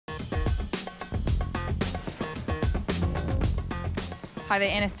Hi there,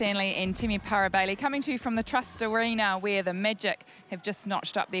 Anna Stanley and Temi Parabailey coming to you from the Trust Arena, where the Magic have just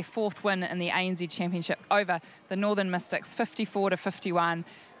notched up their 4th win in the ANZ Championship over the Northern Mystics, 54-51.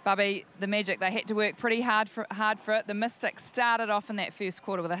 Bubby, the Magic, they had to work pretty hard for it. The Mystics started off in that first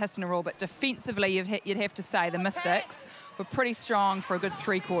quarter with a hiss and a roll, but defensively you'd have to say the Mystics were pretty strong for a good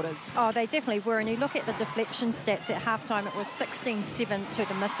 3 quarters. Oh, they definitely were, and you look at the deflection stats at halftime, it was 16-7 to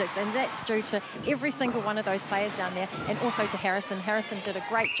the Mystics, and that's due to every single one of those players down there, and also to Harrison. Harrison did a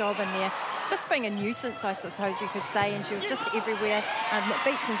great job in there, just being a nuisance, I suppose you could say, and she was just everywhere.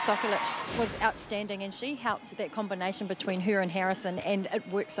 Beats and Sokolich was outstanding, and she helped that combination between her and Harrison, and it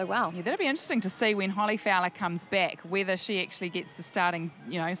worked so well. Yeah, that'll be interesting to see when Holly Fowler comes back, whether she actually gets the starting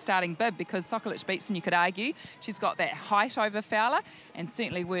bib, because Sokolich Beatson, you could argue, she's got that height over Fowler and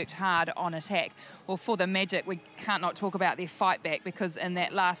certainly worked hard on attack. Well, for the Magic, we can't not talk about their fight back, because in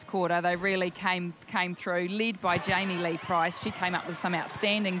that last quarter they really came through, led by Jamie Lee Price. She came up with some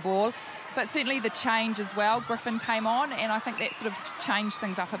outstanding ball. But certainly the change as well. Griffin came on, and I think that sort of changed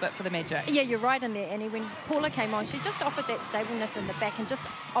things up a bit for the Magic. Yeah, you're right in there, Annie. When Paula came on, she just offered that stableness in the back and just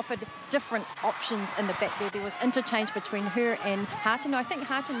offered different options in the back there. There was interchange between her and Harton. I think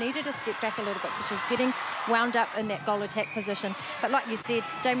Harton needed to step back a little bit because she was getting wound up in that goal attack position. But like you said,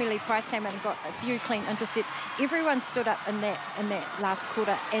 Jamie Lee Price came in and got a few clean intercepts. Everyone stood up in that last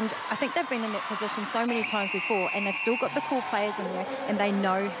quarter, and I think they've been in that position so many times before, and they've still got the core players in there, and they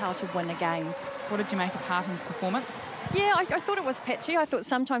know how to win a game. What did you make of Harton's performance? Yeah, I thought it was patchy. I thought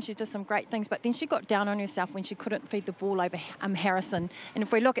sometimes she did some great things, but then she got down on herself when she couldn't feed the ball over Harrison. And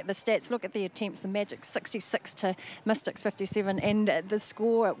if we look at the stats, look at the attempts, the Magic 66 to Mystics 57, and the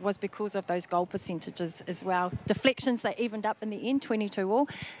score was because of those goal percentages as well. Deflections, they evened up in the end, 22 all.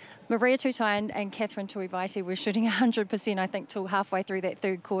 Maria Tutai and Catherine Tuivaiti were shooting 100%, I think, till halfway through that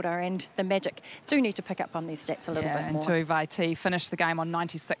 3rd quarter, and the Magic do need to pick up on their stats a little bit more. And Tuivaiti finished the game on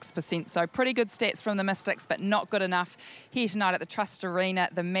 96%, so pretty good stats from the Mystics, but not good enough here tonight at the Trust Arena.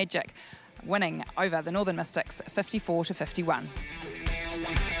 The Magic winning over the Northern Mystics 54-51.